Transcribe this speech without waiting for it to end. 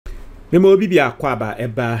Memo bibi akwaba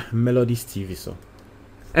eba Melodies TV so.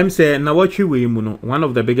 Say na watchi we mu no one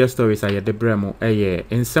of the biggest stories aye de bremo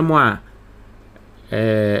ensemo a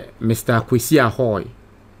Mr. Kwesi Ahoy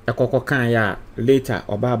ekoko kan ya later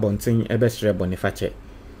oba bonten ebesre bonifache.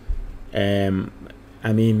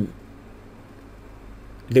 I mean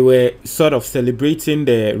they were sort of celebrating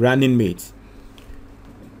the running mate.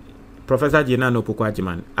 Professor Jenano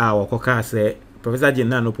Pukwajiman wakoka say Professor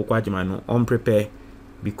Jenano Pukwajiman no on prepare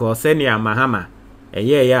because senior Mahama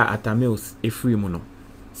ya atamils free mu no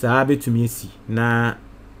saa betumi si na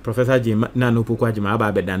Professor Jenano Pukwajiman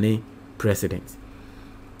aba bedane president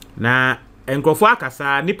na enkrofo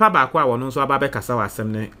akasa nipa ba kwa wono nso aba be kasa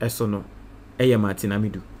wasem ne eso no Martin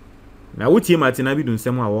Amidu na wutie Martin Amidu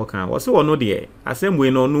nsem a wo kan wo se wono de asem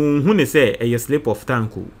we no hu ne se slip of tongue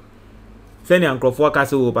ko seni enkrofo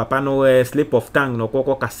akasa o papa no slip of tongue no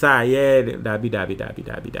kokko kasa ye dabi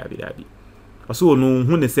oso onu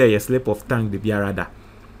hu ne say slip of tongue de biara da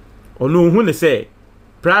onu hu ne say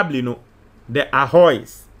probably no the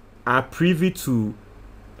Ahoys are privy to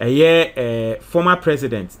former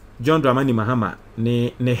president John Dramani Mahama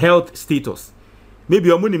ne health status maybe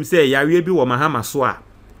omunim say yare bi wo Mahama so a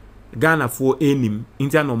Ghana for enim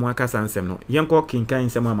intia no mo akasa nsem no yenko kinkan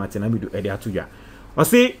nsem a Martin Amidu e de atoya o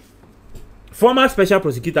say former special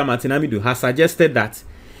prosecutor Martin Amidu has suggested that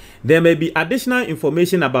there may be additional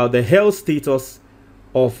information about the health status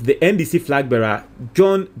of the NDC flag bearer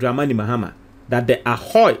John Dramani Mahama that the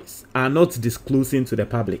Ahoys are not disclosing to the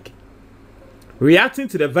public. Reacting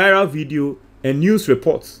to the viral video and news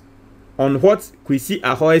reports on what Kwesi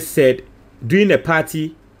Ahoy said during a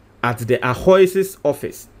party at the Ahoys'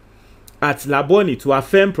 office at Laboni to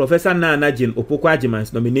affirm Professor Nana Jane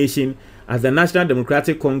Opoku-Agyemang's nomination as the National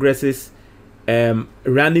Democratic Congress's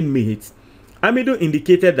running mate, Amidu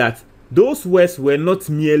indicated that those words were not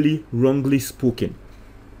merely wrongly spoken.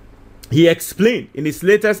 He explained in his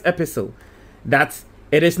latest episode that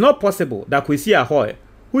it is not possible that Kwesi Ahoy,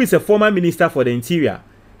 who is a former minister for the interior,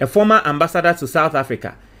 a former ambassador to South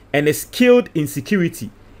Africa, and is skilled in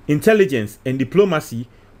security, intelligence, and diplomacy,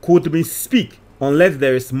 could misspeak unless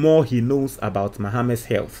there is more he knows about Mahama's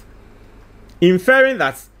health. Inferring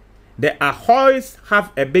that the Ahoys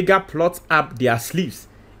have a bigger plot up their sleeves,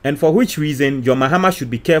 and for which reason John Mahama should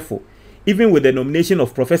be careful, even with the nomination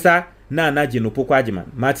of Professor Nana Jane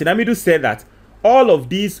Opoku-Agyemang. Martin Amidu said that all of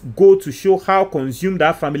these go to show how consumed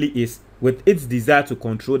that family is with its desire to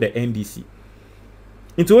control the NDC.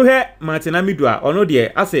 Into here, Martin Amidu ono de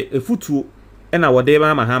ase efutuo na wode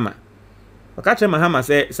ma Mahama. Okache Mahama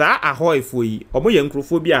say sa Ahoy foyi omo ye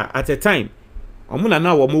nkrofo bi at a time omo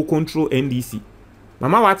na wo control NDC.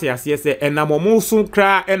 Mama wate ase say enamomo so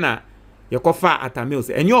kra na yekofa atamils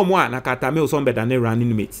enye omo a na atamils on better than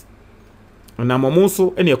running mate. Enamomo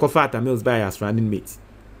so ene yekofa atamils by as running mate.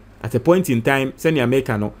 At a point in time, senior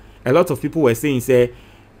America no, a lot of people were saying say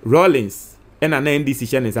Rollins and an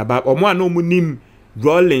NDC is about omo no munim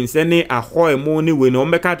Rollins any Ahoy money we no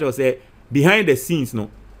make say behind the scenes no,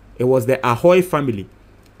 it was the Ahoy family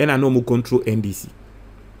and no mu control NDC.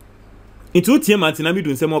 Into tie Martin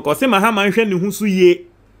Amidu nsemo ko se Mahama nhwe ne hu so ye.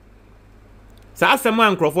 Sa asemo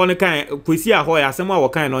ankrofo ne kan Kwesi Ahoy asemo a wo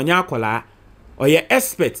kan no nya akola oye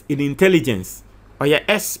expert in intelligence, oye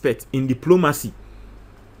expert in diplomacy,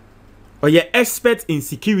 oye expert in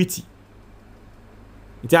security.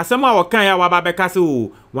 Nti asemo a wo kan ya waba beka se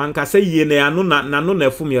o wanka se ye na anu na no na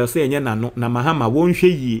fum ye se enye na no na Mahama wo nhwe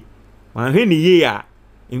ye. Wan hwe ni ye a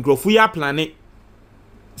nkrofo ya plane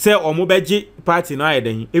say omo beji party no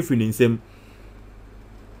ayeden efri nsem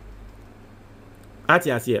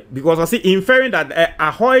atiasie because I see inferring that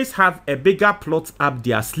Ahoys have a bigger plot up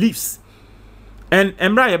their sleeves. And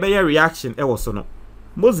Emra Yebeye reaction was so no.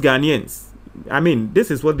 Most Ghanaians, I mean,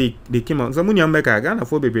 this is what they came out. Someone young Mecca, Ghana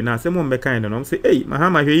for baby now, someone Mecca and say, hey,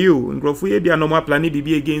 Mahama, hear you, and Grofu, they are no more planning to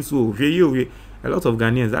be against you, hear you. A lot of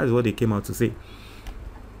Ghanaians, that is what they came out to say.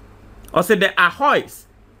 Also, the Ahoys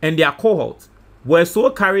and their cohorts were so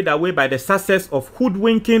carried away by the success of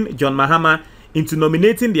hoodwinking John Mahama into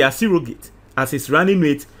nominating their surrogate as his running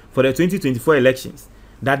mate for the 2024 elections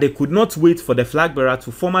that they could not wait for the flag bearer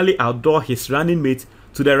to formally outdoor his running mate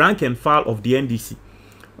to the rank and file of the NDC.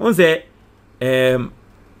 On the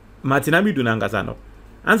Martin Amidu nangasano.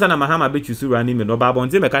 Ansa na Mahama be chusu running mate no babo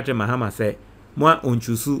nze mekache Mahama say mo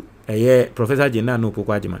onchusu Professor Jenano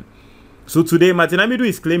Opoku-Agyemang. So today Martin Amidu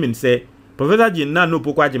is claiming say Professor Jenano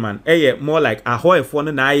Opoku-Agyemang more like Ahoy for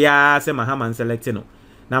na ya say Mahama selecting no.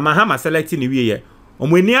 Na Mahama selecting ni we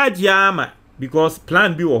omweni agiama because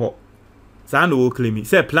plan B wo ho. Sa no claim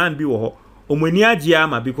say plan B wo ho. Omweni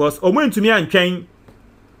agiama because omwentumi antwen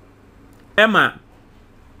Emma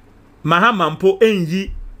Mahama mpo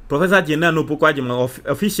enyi Professor General Opoku-Agyeman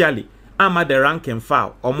officially ama the rank and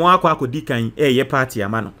file omo akwa akodi kan ye party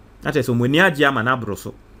amano that is omoni agye ama na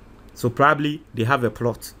broso. So probably they have a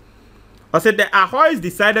plot. I said the Ahoys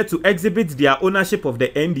decided to exhibit their ownership of the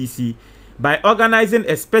NDC by organizing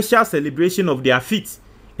a special celebration of their feat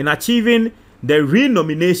in achieving the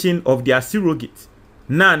renomination of their surrogate,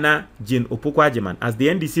 Nana Jane Opoku-Agyeman, as the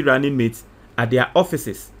NDC running mates at their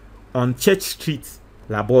offices on Church Street,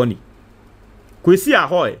 Laboni. Kwesi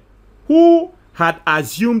Ahoy, who had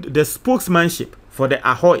assumed the spokesmanship for the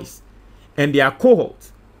Ahoys and their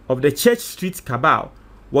cohort of the Church Street cabal,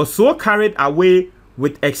 was so carried away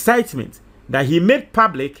with excitement that he made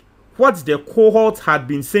public what the cohort had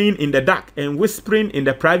been saying in the dark and whispering in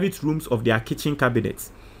the private rooms of their kitchen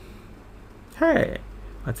cabinets. Hey,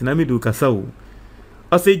 Amidu Kasau.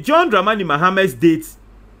 I say John Dramani Mahama's date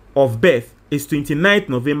of birth is 29th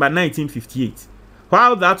November 1958,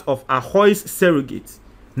 while that of Ahoy's surrogate,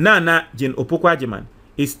 Nana Jane Opoku-Agyeman,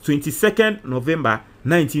 is 22nd November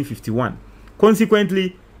 1951.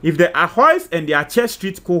 Consequently, if the Ahoys and their Church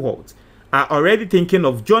Street cohort are already thinking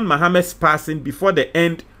of John Mahama's passing before the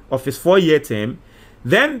end of his 4-year term,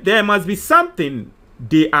 then there must be something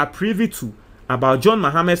they are privy to about John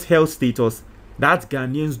Mahama's health status that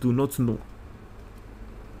Ghanaians do not know.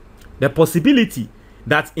 The possibility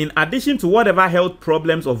that in addition to whatever health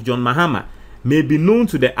problems of John Mahama may be known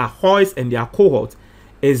to the Ahoys and their cohort,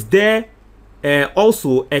 is there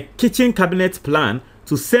also a kitchen cabinet plan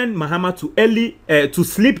to send Mahama to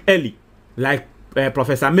sleep early, like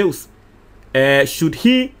Professor Mills, should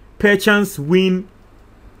he perchance win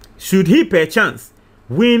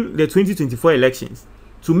the 2024 elections,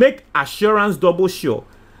 to make assurance double sure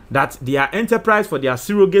that their enterprise for their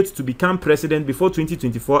surrogates to become president before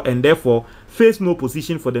 2024 and therefore face no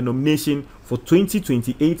position for the nomination for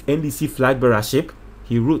 2028 NDC flag bearership,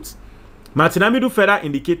 he wrote. Martin Amidu further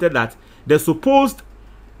indicated that the supposed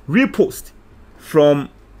repost from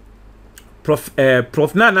Prof.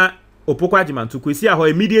 Nana Opoku-Agyeman to Kwesi Ahoy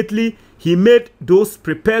immediately he made those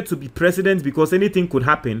prepared to be president because anything could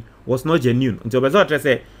happen was not genuine. Until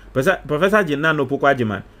Professor General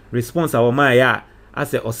Opoku-Agyeman response our maya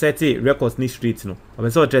as a oseti records ni street no.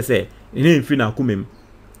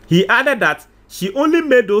 He added that she only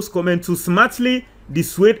made those comments to smartly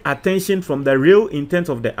dissuade attention from the real intent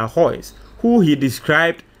of the Ahoys, who he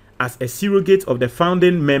described as a surrogate of the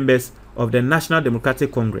founding members of the National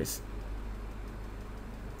Democratic Congress.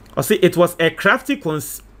 It was a crafty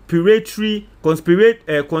conspiratorial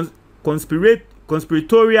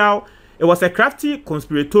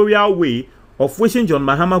way of wishing John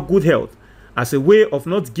Mahama good health as a way of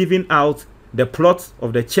not giving out the plot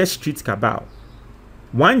of the Church Street cabal.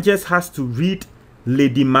 One just has to read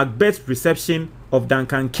Lady Macbeth's reception of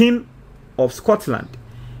Duncan King of Scotland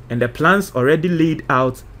and the plans already laid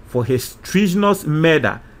out for his treasonous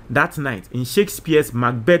murder that night in Shakespeare's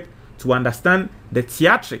Macbeth to understand the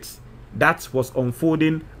theatrics that was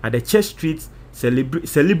unfolding at the Church Street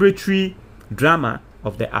celebratory drama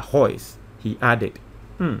of the Ahoys, he added.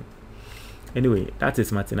 Anyway, that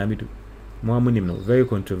is Martin Amidu. Very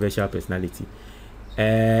controversial personality.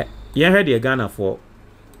 You heard the Ghana for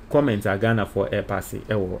comments are Ghana for air passy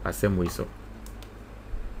or same way so.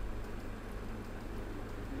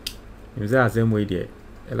 You say same way there.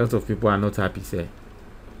 A lot of people are not happy, say.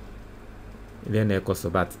 Then they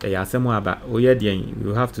cost but same way about we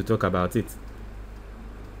will have to talk about it.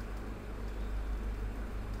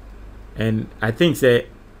 And I think say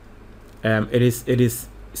it is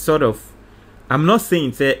sort of, I'm not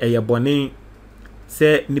saying say a bonnie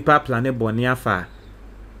say nipa planet bonnie afa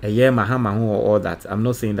a year Mahama or all that. I'm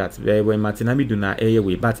not saying that when Martin Amidu na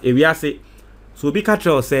way, but if we say so be catch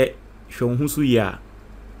say show husu ya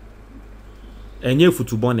enye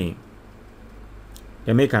futu bonnie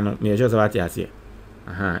e make no me just about here.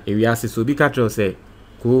 If we say so be catch say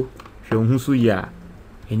ko show husu ya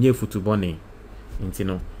enye futu bonnie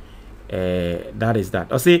intino. That is that.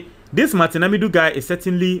 I say this Martin Amidu guy is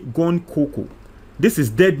certainly gone cocoa. This is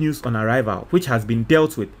dead news on arrival, which has been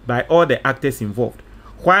dealt with by all the actors involved.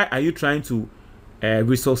 Why are you trying to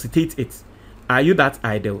resuscitate it? Are you that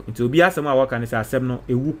idle? It will be as someone work and say no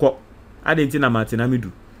a wuko. I didn't think Martin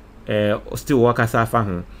Amidu still work as a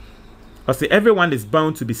fan. I say everyone is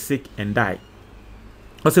bound to be sick and die.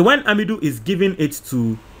 I say when Amidu is giving it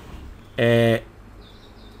to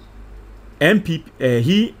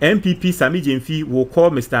MPP Sami Jemfi will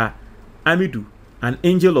call Mr. Amidu an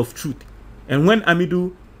angel of truth, and when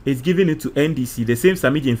Amidu is giving it to NDC, the same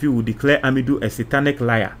Sami Jemfi will declare Amidu a satanic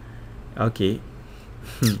liar. Okay.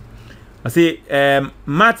 I say,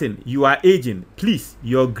 Martin, you are aging. Please,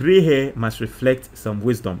 your gray hair must reflect some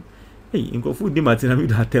wisdom. Hey, in food di Martin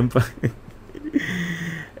Amidu a temper.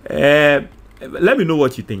 Let me know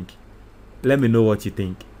what you think. Let me know what you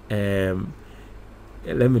think. Let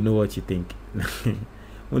me know what you think.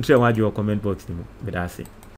 Won't you want your comment box? But that's it.